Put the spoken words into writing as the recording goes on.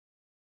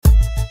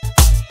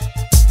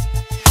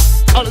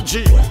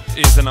Apology.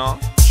 Easy now.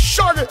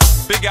 Shaggy.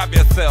 Big up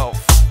yourself.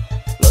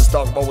 Let's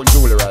talk about with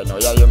Julie right now,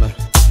 yeah, hear me?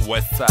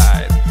 West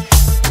side.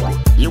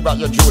 You got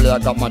your Julie, I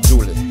got my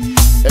Julie.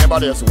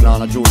 Anybody else who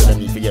want a Julie, they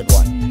need to get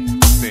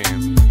one.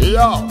 Same.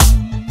 Yo,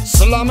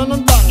 slamming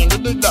and banging, you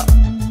dig that?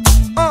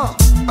 A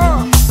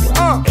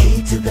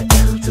to the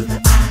L to the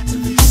I to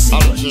the C,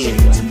 J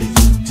to the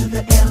U to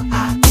the L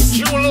I is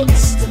Julie.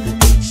 S to the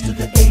H to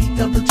the A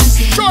double G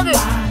C. Shaggy.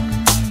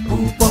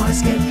 Rude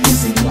boys get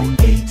busy. A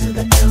to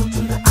the L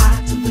to the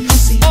I to the G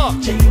C,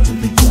 J to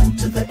the U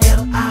to the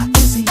L I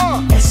is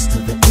S to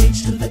the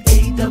H to the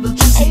A double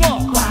G C.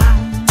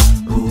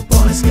 Rude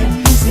boys get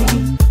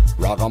busy.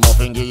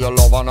 Ragamuffin give you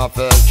love and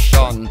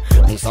affection.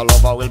 Mr.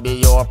 Lover will be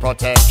your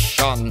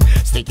protection.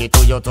 Stick it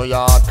to you to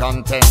your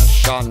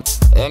contention.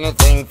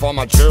 Anything for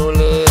my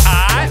Julie.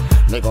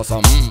 Make us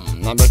some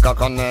now make a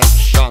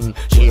connection.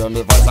 She hear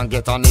me voice and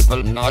get a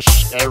nipple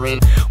nash Errol.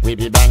 We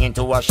be banging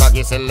to a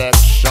Shaggy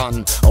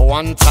selection.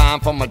 One time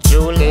for my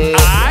Julie.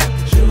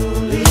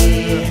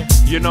 Julie,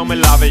 You know me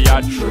love it,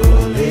 yeah,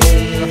 truly.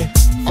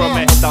 From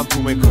me head down to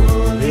me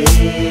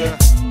coolie.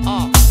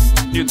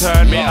 You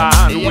turn me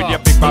on with your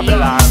big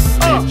Babylon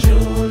speech.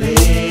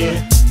 Julie,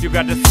 You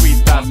got the sweet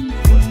stuff.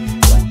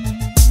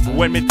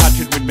 When me touch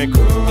it with me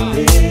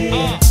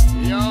coolie.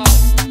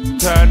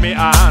 Turn me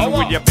on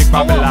with your big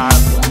Babylon.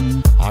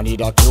 I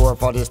need a cure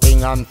for this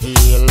thing I'm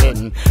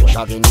feeling.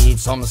 Shaggy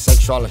needs some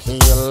sexual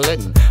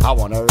healing. I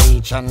wanna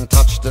reach and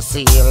touch the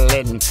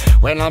ceiling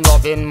when I'm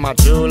loving my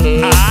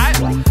Julie.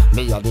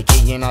 Me are the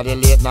king of the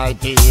late night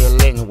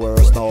dealing.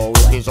 Worse no,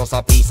 it is just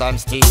a piece I'm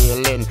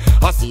stealing.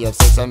 I see if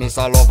sex and miss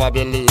all over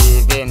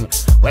believing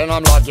when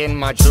I'm logging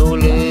my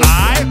Julie.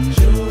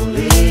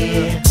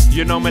 Julie,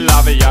 You know me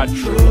love it, yeah,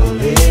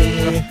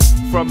 truly.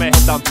 From me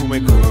head down to me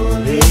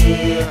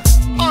coolie.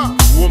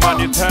 Woman,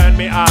 you turn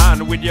me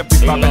on with your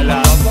big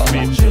Babylon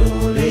speech.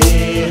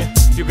 Julie,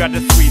 You got the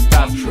sweet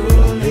stuff.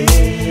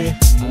 Julie.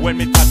 When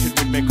me touch it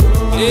with me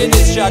coolie. Hey,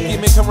 this Shaggy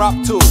make him rap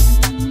too.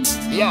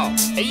 Yo,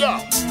 hey yo,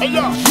 hey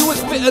yo. You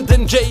is fitter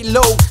than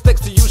J-Lo.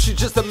 Next to you, she's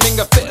just a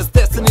minger. Fit as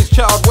Destiny's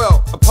Child,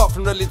 well, apart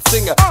from the lead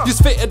singer. You's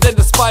fitter than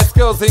the Spice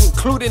Girls,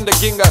 including the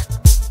Ginger.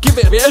 Give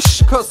it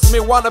ish, cause me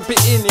wanna be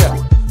in ya.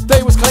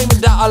 They was claiming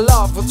that our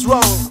love was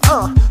wrong.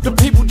 The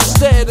people just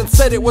stared and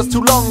said it was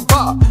too long.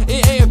 But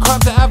it ain't a crime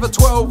to have a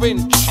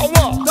 12-inch.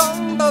 Dong,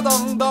 dong,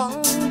 dong,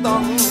 dong,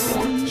 dong.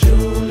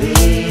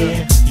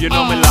 Julie, You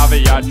know me love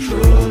it, yeah,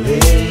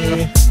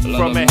 truly.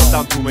 From me head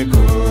down to me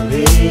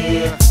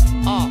coolie.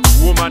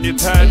 Woman, you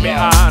turn me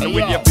on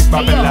with your big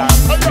Babylon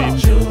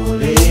speech.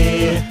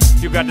 Julie,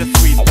 You got the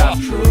sweet stuff.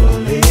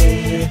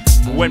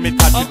 When me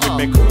touch it with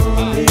me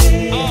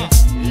coolie.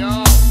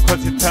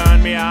 Cause you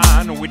turn me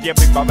on with your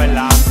big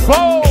Babylon.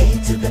 Boom! A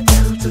to the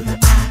L to the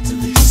I to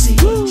the G C,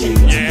 J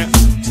to Yeah. the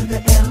U to the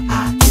L I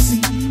is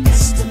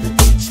S to the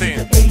H to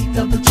the A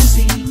double G C.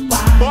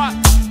 What?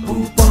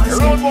 Rude boys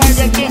Rude boys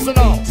get busy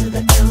now. A to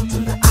the L to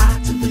the I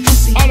to the G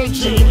C, Apology.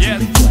 J Yes.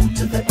 to the U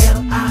to the L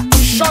I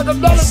is Shaggy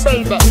done it,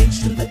 baby. H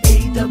to the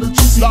A double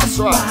G C. That's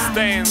right.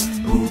 Stand.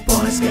 Rude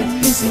boys get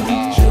busy.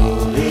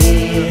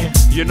 Julie,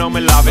 You know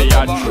me love it,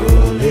 yeah,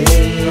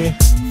 truly.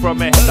 From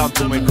me head down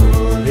to me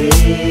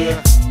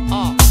coolie.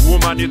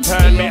 Woman, you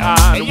turn me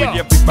on with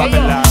your big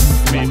Babylon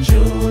speech.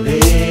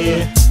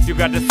 Julie, You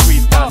got the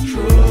sweet stuff.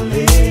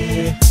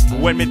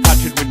 When me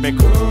touch it with me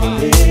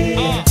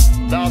coolie.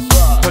 That's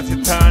right. Cause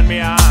you turn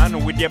me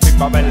on with your big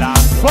Babylon.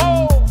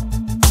 Boom!